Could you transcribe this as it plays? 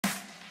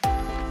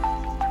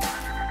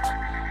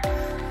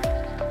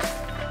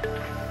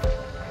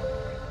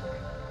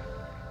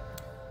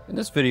In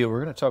this video,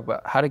 we're going to talk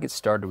about how to get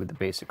started with the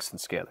basics in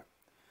Scalr.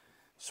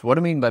 So what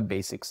I mean by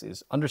basics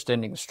is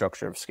understanding the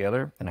structure of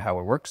Scalr and how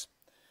it works,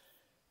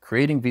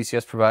 creating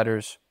VCS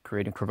providers,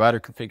 creating provider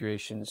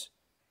configurations,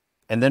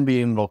 and then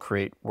being able to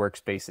create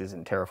workspaces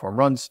and Terraform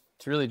runs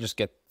to really just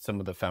get some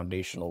of the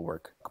foundational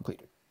work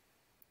completed.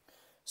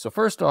 So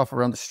first off,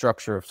 around the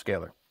structure of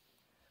Scalr.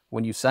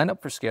 When you sign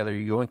up for Scalr,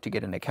 you're going to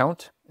get an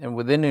account, and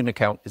within an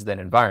account is then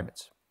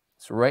environments.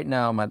 So right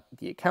now I'm at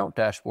the account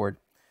dashboard,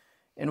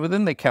 and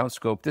within the account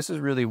scope, this is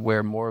really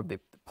where more of the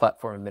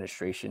platform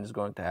administration is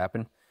going to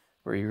happen,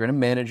 where you're going to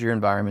manage your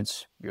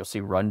environments. You'll see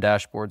run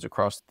dashboards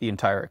across the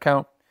entire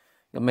account.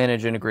 You'll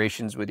manage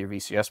integrations with your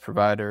VCS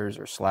providers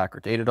or Slack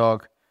or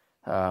Datadog,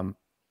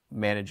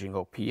 managing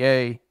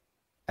OPA,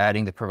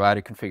 adding the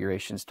provider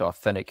configurations to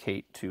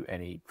authenticate to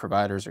any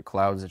providers or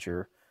clouds that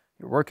you're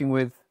working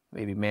with,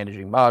 maybe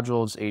managing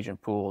modules,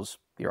 agent pools,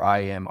 your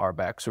IAM,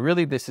 RBAC. So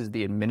really this is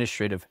the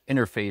administrative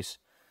interface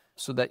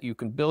so that you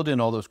can build in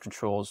all those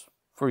controls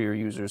for your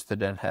users to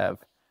then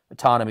have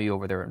autonomy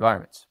over their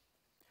environments,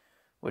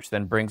 which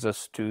then brings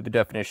us to the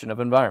definition of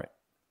environment.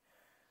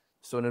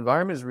 So an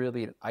environment is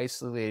really an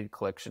isolated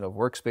collection of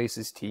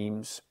workspaces,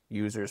 teams,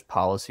 users,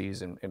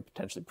 policies, and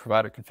potentially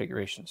provider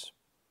configurations.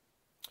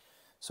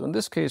 So in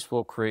this case,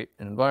 we'll create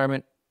an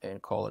environment and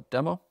call it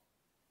demo.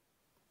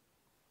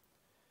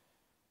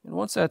 And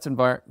once that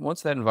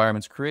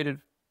environment's created,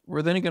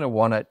 we're then going to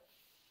want to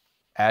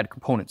add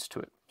components to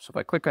it. So if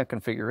I click on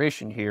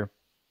configuration here,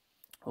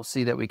 we'll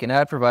see that we can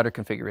add provider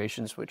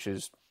configurations, which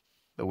is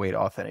the way to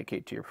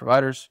authenticate to your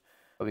providers.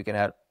 But we can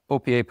add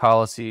OPA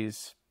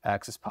policies,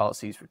 access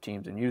policies for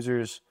teams and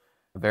users,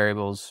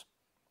 variables,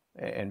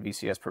 and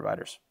VCS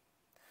providers.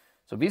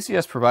 So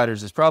VCS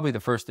providers is probably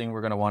the first thing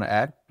we're going to want to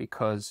add,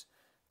 because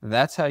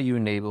that's how you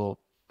enable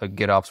a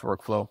GitOps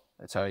workflow.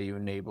 That's how you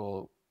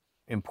enable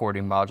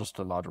importing modules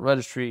to the module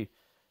registry,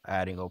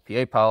 adding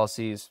OPA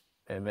policies,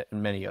 and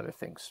many other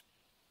things.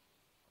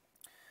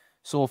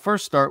 So we'll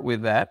first start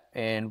with that,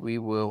 and we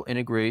will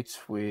integrate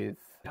with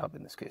GitHub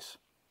in this case.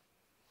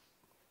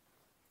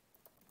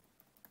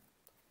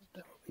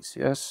 Demo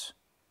VCS,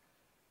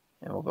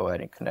 and we'll go ahead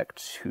and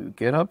connect to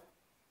GitHub.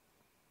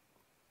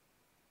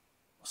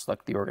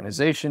 Select the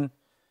organization,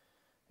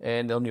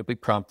 and then you'll be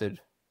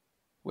prompted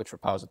which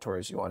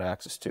repositories you want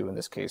access to. In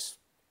this case,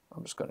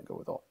 I'm just going to go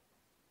with all.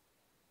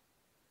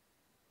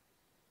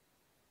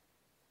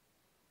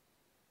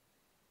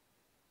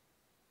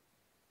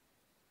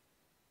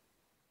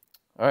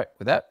 All right,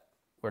 with that,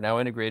 we're now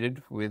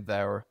integrated with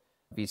our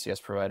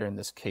VCS provider, in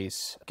this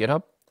case, GitHub.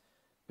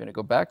 I'm going to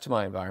go back to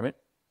my environment,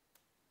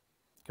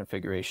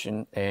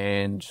 configuration,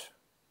 and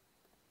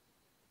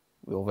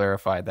we'll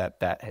verify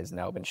that that has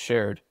now been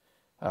shared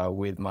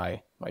with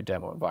my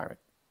demo environment.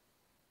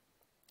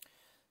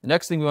 The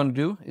next thing we want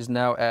to do is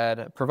now add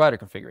a provider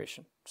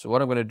configuration. So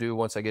what I'm going to do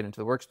once I get into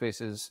the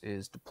workspaces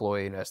is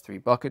deploy an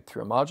S3 bucket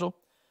through a module.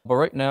 But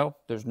right now,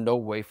 there's no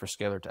way for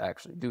Scalr to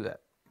actually do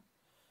that.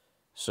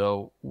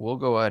 So we'll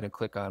go ahead and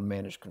click on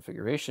Manage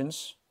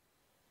Configurations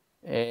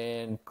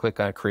and click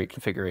on Create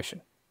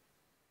Configuration.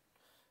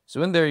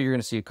 So in there, you're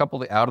going to see a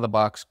couple of the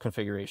out-of-the-box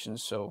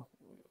configurations. So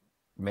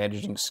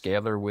managing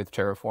Scalr with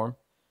Terraform,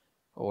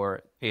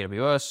 or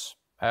AWS,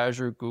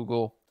 Azure,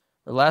 Google.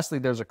 Or lastly,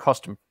 there's a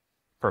custom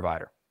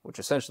provider, which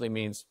essentially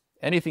means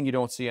anything you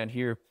don't see on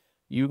here,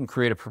 you can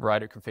create a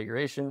provider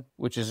configuration,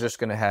 which is just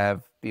going to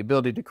have the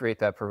ability to create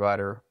that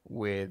provider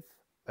with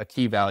a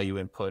key value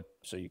input,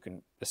 so you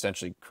can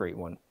essentially create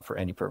one for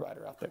any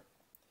provider out there.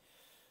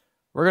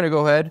 We're going to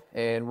go ahead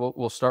and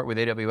we'll start with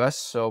AWS.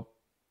 So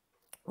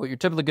what you're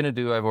typically going to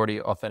do, I've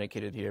already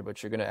authenticated here,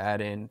 but you're going to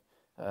add in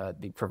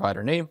the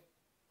provider name,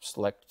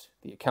 select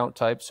the account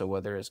type, so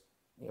whether it's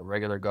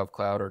regular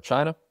GovCloud or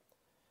China.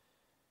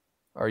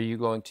 Are you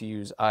going to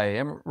use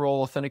IAM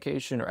role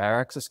authentication or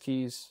access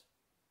keys?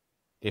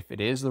 If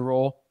it is the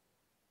role,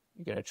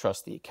 you're going to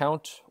trust the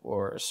account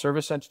or a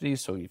service entity.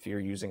 So if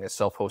you're using a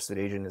self-hosted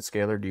agent in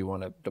Scalr, do you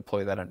want to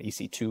deploy that on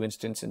EC2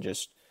 instance and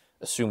just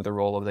assume the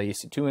role of the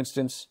EC2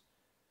 instance?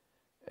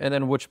 And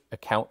then which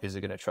account is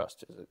it going to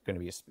trust? Is it going to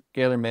be a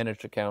Scalr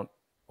managed account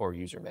or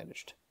user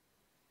managed?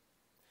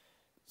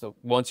 So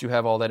once you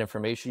have all that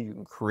information, you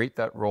can create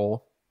that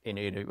role in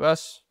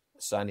AWS,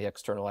 assign the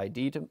external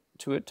ID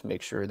to it to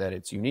make sure that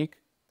it's unique.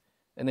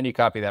 And then you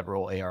copy that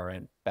role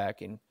ARN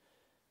back in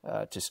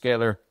to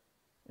Scalr,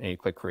 and you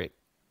click Create.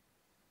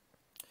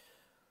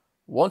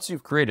 Once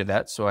you've created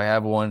that, so I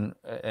have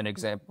an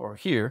example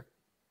here,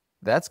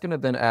 that's going to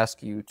then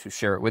ask you to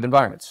share it with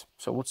environments.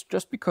 So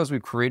just because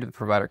we've created the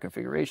provider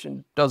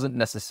configuration doesn't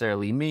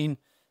necessarily mean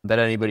that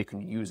anybody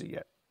can use it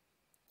yet.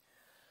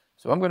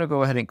 So I'm going to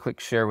go ahead and click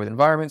Share with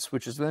Environments,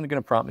 which is then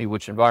going to prompt me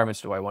which environments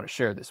do I want to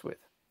share this with.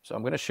 So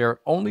I'm going to share it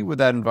only with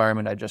that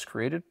environment I just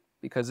created,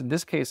 because in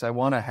this case, I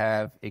want to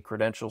have a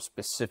credential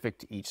specific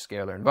to each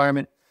Scalr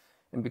environment.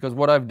 And because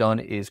what I've done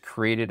is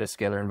created a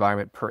Scalr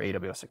environment per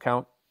AWS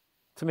account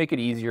to make it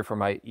easier for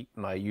my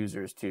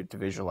users to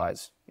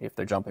visualize if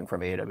they're jumping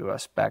from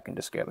AWS back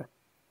into Scalr.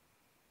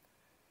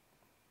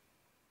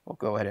 We'll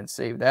go ahead and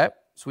save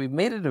that. So we've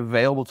made it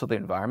available to the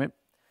environment.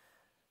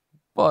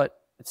 but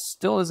it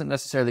still isn't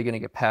necessarily going to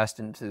get passed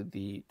into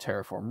the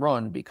Terraform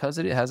run because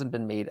it hasn't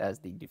been made as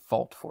the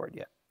default for it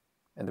yet.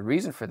 And the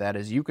reason for that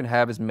is you can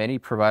have as many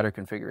provider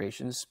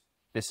configurations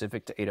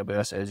specific to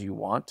AWS as you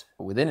want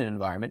within an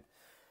environment.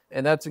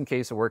 And that's in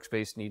case a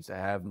workspace needs to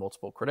have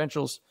multiple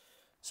credentials.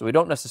 So we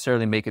don't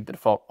necessarily make it the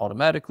default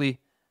automatically,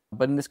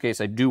 but in this case,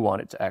 I do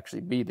want it to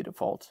actually be the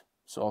default.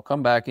 So I'll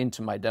come back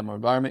into my demo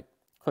environment,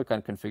 click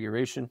on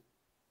configuration.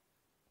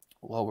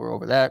 While we're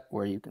over that,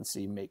 where you can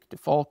see make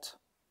default.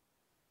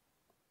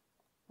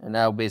 And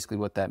now basically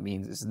what that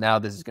means is now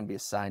this is going to be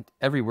assigned to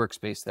every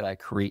workspace that I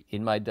create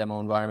in my demo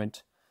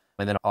environment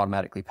and then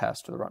automatically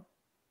pass to the run.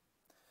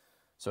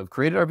 So I've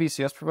created our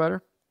VCS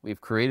provider. We've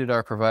created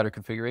our provider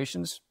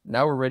configurations.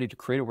 Now we're ready to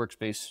create a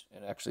workspace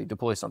and actually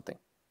deploy something.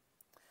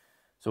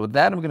 So with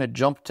that, I'm going to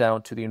jump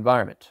down to the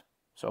environment.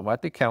 So I'm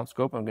at the account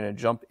scope. I'm going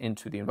to jump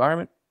into the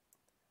environment.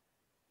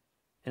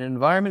 An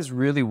environment is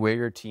really where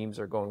your teams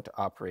are going to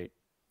operate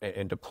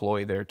and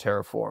deploy their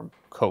Terraform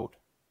code.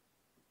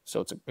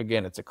 So it's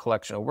a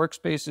collection of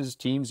workspaces,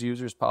 teams,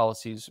 users,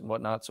 policies, and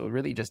whatnot. So it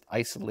really just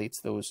isolates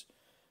those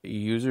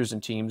users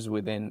and teams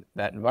within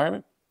that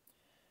environment.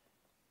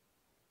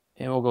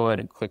 And we'll go ahead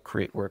and click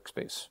Create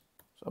Workspace.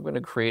 So I'm going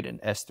to create an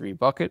S3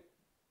 bucket.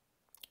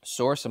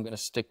 Source, I'm going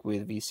to stick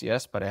with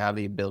VCS, but I have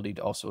the ability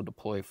to also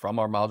deploy from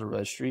our module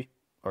registry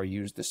or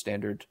use the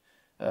standard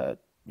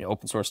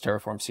open source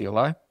Terraform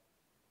CLI.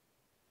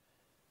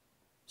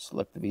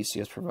 Select the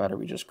VCS provider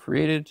we just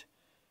created,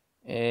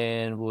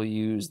 and we'll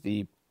use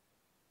the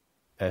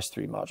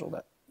S3 module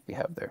that we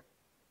have there.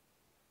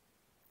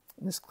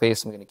 In this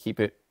case, I'm going to keep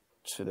it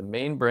to the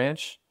main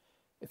branch.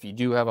 If you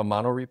do have a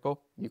mono repo,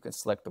 you can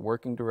select the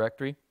working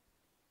directory.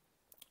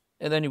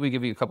 And then we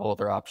give you a couple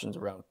other options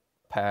around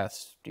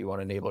paths. Do you want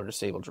to enable or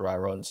disable dry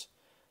runs?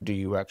 Do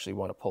you actually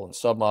want to pull in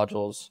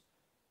submodules?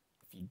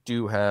 If you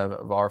do have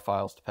var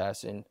files to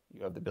pass in,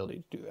 you have the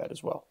ability to do that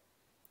as well.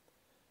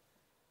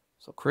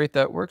 So create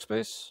that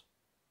workspace.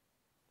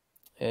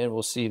 And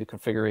we'll see the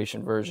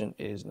configuration version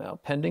is now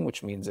pending,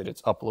 which means that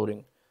it's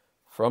uploading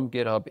from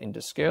GitHub into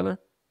Scalr.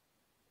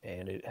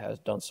 And it has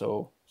done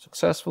so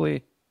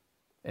successfully.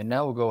 And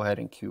now we'll go ahead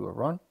and queue a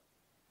run,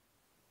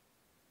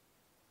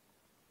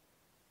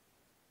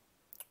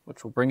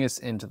 which will bring us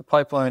into the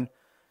pipeline.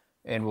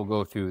 And we'll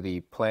go through the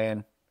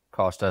plan,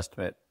 cost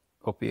estimate,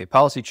 OPA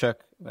policy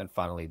check, and then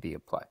finally the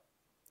apply.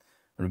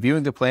 When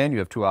viewing the plan, you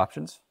have two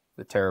options: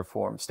 the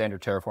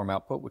standard Terraform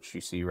output, which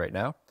you see right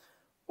now,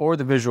 or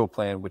the visual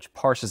plan, which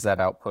parses that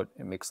output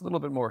and makes it a little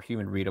bit more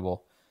human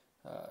readable,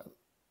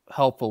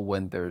 helpful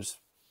when there's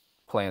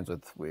plans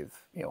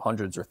with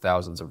hundreds or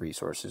thousands of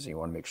resources, and you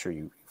want to make sure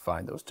you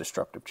find those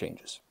destructive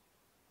changes.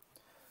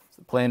 So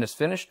the plan is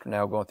finished. We're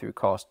now going through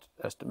cost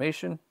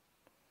estimation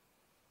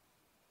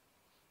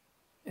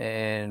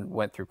and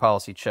went through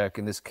policy check.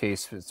 In this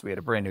case, since we had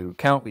a brand new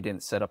account, we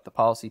didn't set up the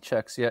policy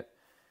checks yet.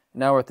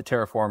 Now we're at the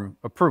Terraform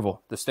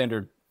approval, the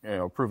standard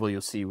approval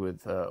you'll see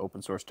with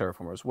open source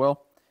Terraform as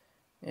well.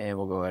 And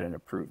we'll go ahead and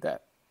approve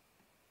that,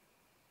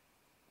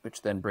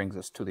 which then brings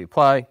us to the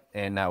apply.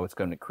 And now it's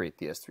going to create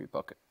the S3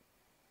 bucket.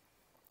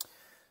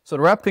 So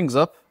to wrap things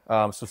up,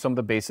 so some of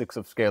the basics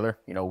of Scalr,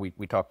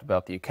 we talked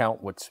about the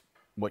account,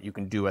 what you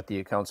can do at the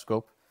account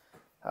scope,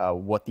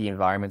 what the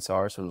environments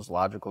are, so those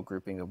logical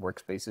grouping of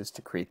workspaces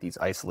to create these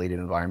isolated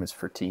environments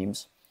for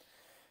teams.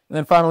 And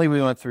then finally,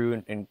 we went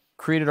through and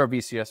created our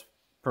VCS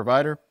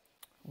provider.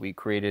 We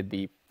created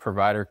the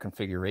provider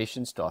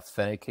configurations to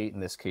authenticate, in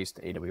this case,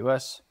 to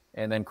AWS,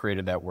 and then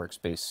created that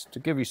workspace to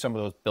give you some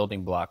of those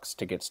building blocks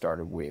to get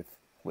started with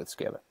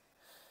Scalr.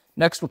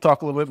 Next, we'll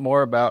talk a little bit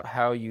more about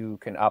how you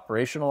can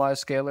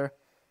operationalize Scalr,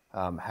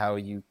 how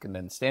you can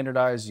then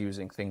standardize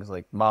using things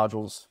like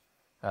modules,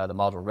 the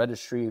module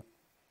registry,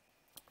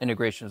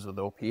 integrations with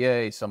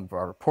OPA, some of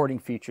our reporting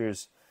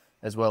features,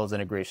 as well as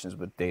integrations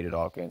with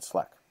Datadog and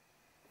Slack.